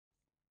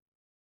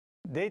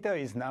Data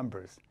is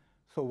numbers.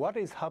 So what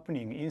is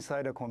happening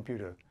inside a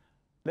computer?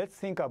 Let's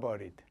think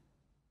about it.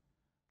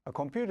 A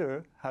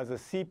computer has a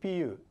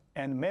CPU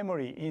and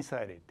memory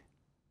inside it.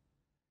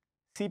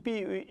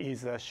 CPU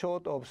is a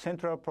short of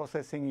central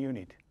processing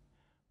unit.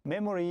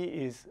 Memory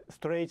is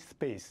storage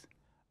space.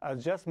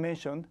 As just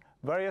mentioned,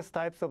 various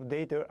types of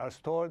data are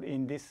stored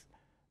in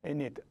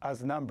it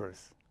as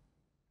numbers.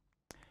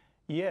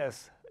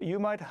 Yes, you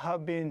might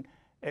have been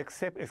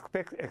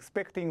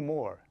expecting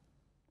more.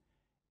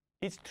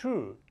 It's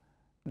true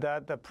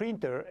that the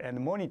printer and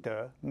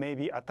monitor may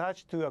be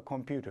attached to a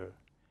computer,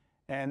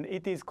 and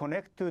it is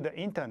connected to the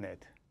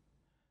internet.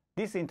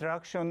 This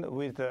interaction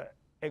with the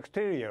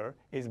exterior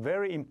is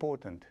very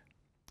important.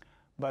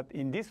 But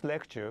in this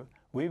lecture,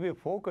 we will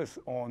focus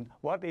on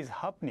what is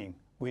happening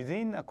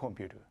within a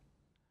computer.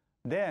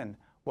 Then,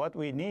 what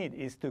we need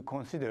is to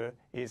consider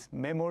is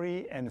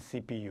memory and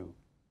CPU.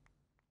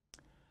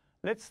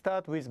 Let's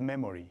start with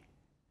memory.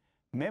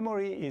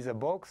 Memory is a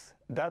box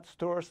that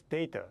stores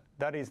data,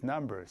 that is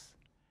numbers.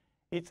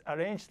 It's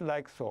arranged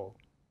like so.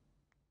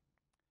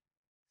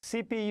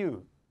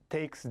 CPU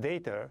takes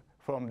data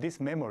from this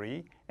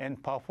memory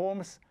and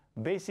performs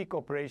basic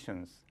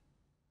operations.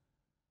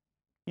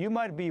 You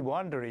might be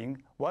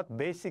wondering what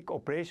basic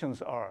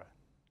operations are.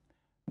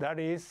 That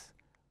is,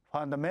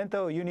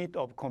 fundamental unit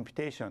of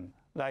computation,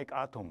 like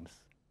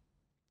atoms.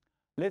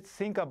 Let's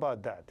think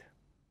about that.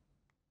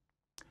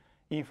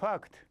 In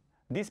fact,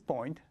 this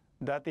point,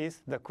 that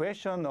is, the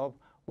question of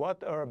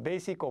what are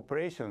basic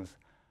operations,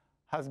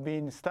 has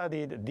been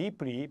studied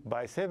deeply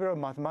by several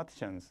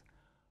mathematicians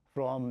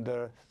from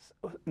the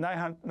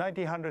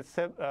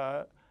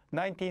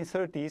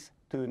 1930s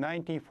to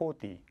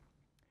 1940.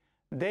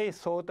 They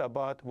thought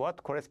about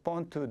what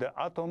corresponds to the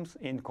atoms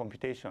in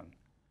computation.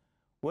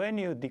 When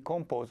you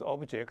decompose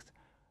objects,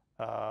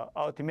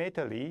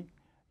 ultimately,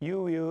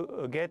 you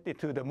will get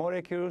to the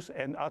molecules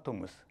and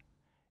atoms.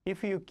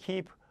 If you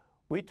keep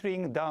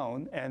whittling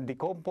down and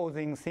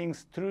decomposing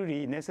things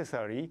truly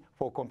necessary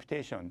for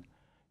computation,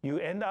 you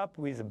end up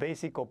with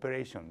basic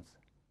operations.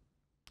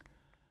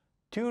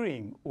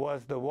 Turing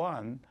was the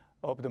one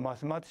of the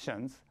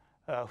mathematicians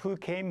who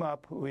came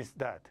up with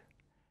that.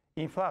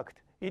 In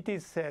fact, it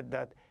is said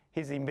that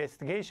his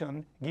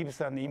investigation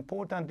gives an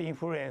important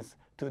influence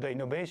to the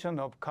innovation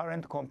of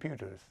current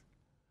computers.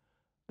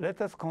 Let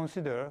us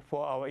consider,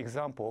 for our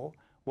example,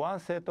 one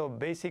set of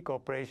basic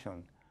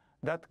operations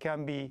that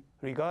can be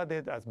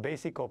regarded as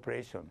basic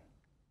operation.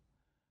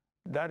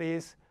 That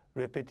is,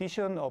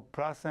 repetition of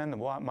plus and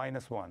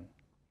minus 1.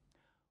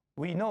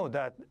 We know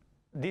that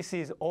this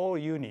is all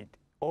you need.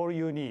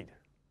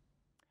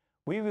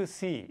 We will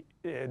see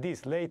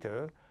this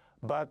later,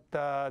 but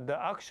the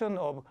action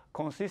of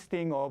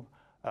consisting of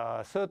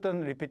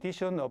certain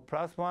repetition of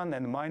plus 1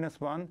 and minus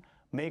 1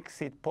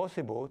 makes it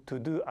possible to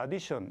do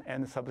addition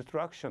and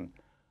subtraction,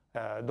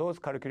 those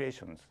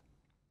calculations.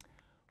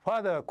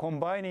 Further,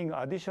 combining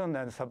addition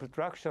and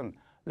subtraction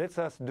lets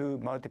us do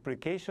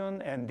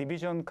multiplication and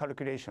division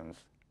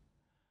calculations.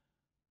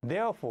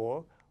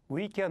 Therefore,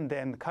 we can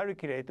then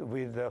calculate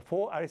with the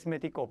 4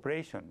 arithmetic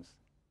operations.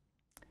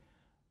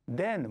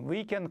 Then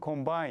we can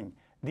combine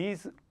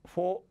these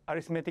 4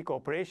 arithmetic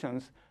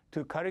operations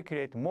to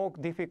calculate more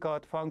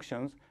difficult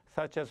functions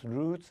such as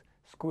roots,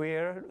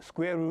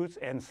 square roots,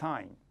 and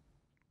sine.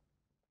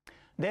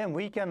 Then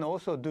we can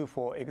also do,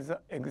 for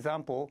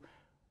example,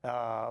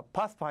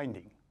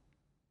 pathfinding.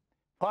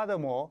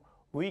 Furthermore,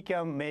 we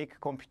can make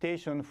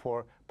computation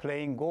for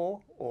playing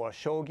Go or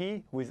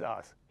Shogi with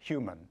us,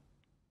 human.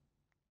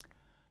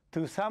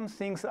 To sum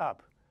things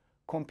up,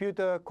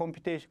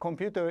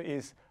 computer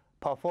is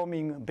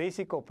performing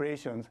basic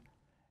operations,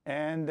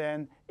 and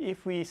then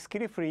if we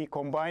skillfully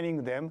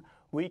combining them,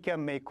 we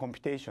can make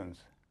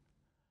computations.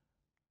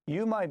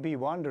 You might be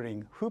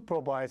wondering who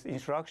provides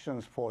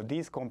instructions for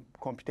these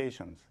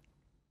computations.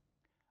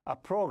 A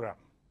program.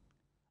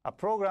 A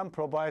program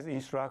provides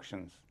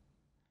instructions.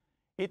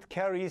 It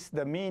carries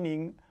the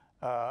meaning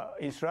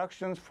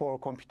instructions for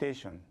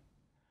computation.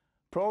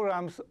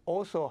 Programs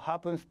also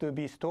happens to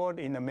be stored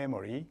in a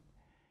memory.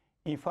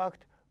 In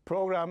fact,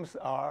 programs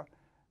are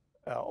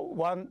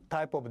one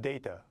type of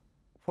data.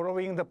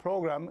 Following the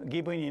program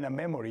given in a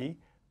memory,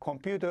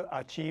 computer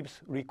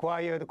achieves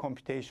required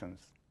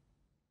computations.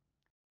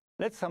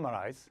 Let's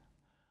summarize.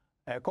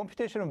 A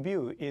computational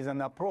view is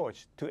an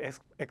approach to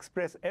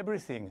express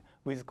everything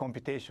with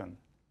computation.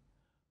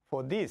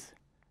 For this,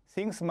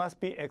 things must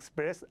be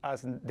expressed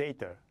as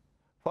data.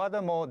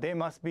 Furthermore, they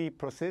must be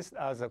processed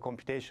as a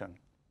computation.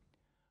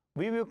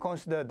 We will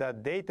consider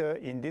that data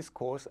in this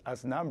course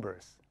as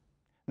numbers,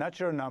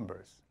 natural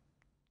numbers.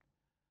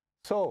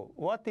 So,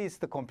 what is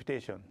the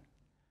computation?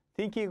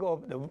 Thinking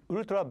of the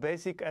ultra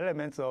basic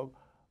elements of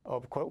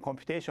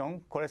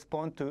computation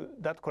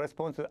that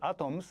correspond to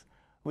atoms,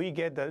 we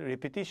get the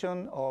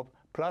repetition of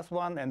plus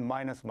 1 and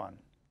minus 1.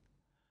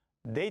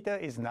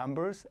 Data is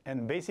numbers,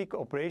 and basic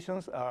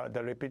operations are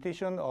the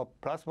repetition of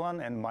plus 1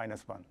 and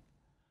minus 1.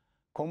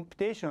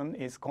 Computation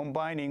is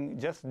combining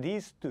just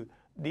these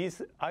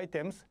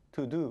items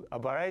to do a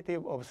variety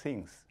of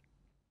things.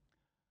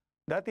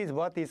 That is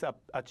what is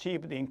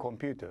achieved in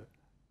computer.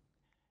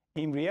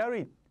 In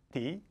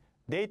reality,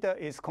 data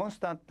is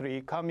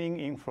constantly coming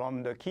in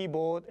from the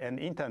keyboard and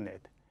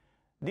internet.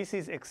 This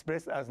is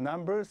expressed as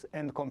numbers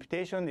and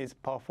computation is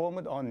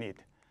performed on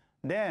it.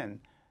 Then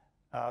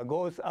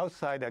goes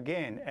outside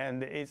again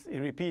and is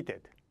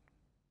repeated.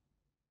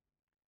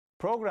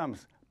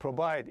 Programs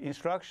provide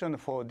instruction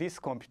for this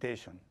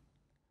computation.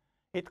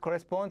 It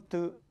corresponds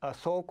to a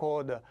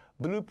so-called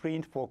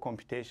blueprint for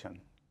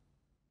computation.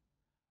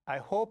 I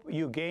hope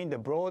you gained a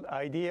broad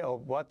idea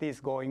of what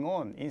is going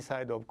on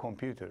inside of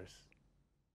computers.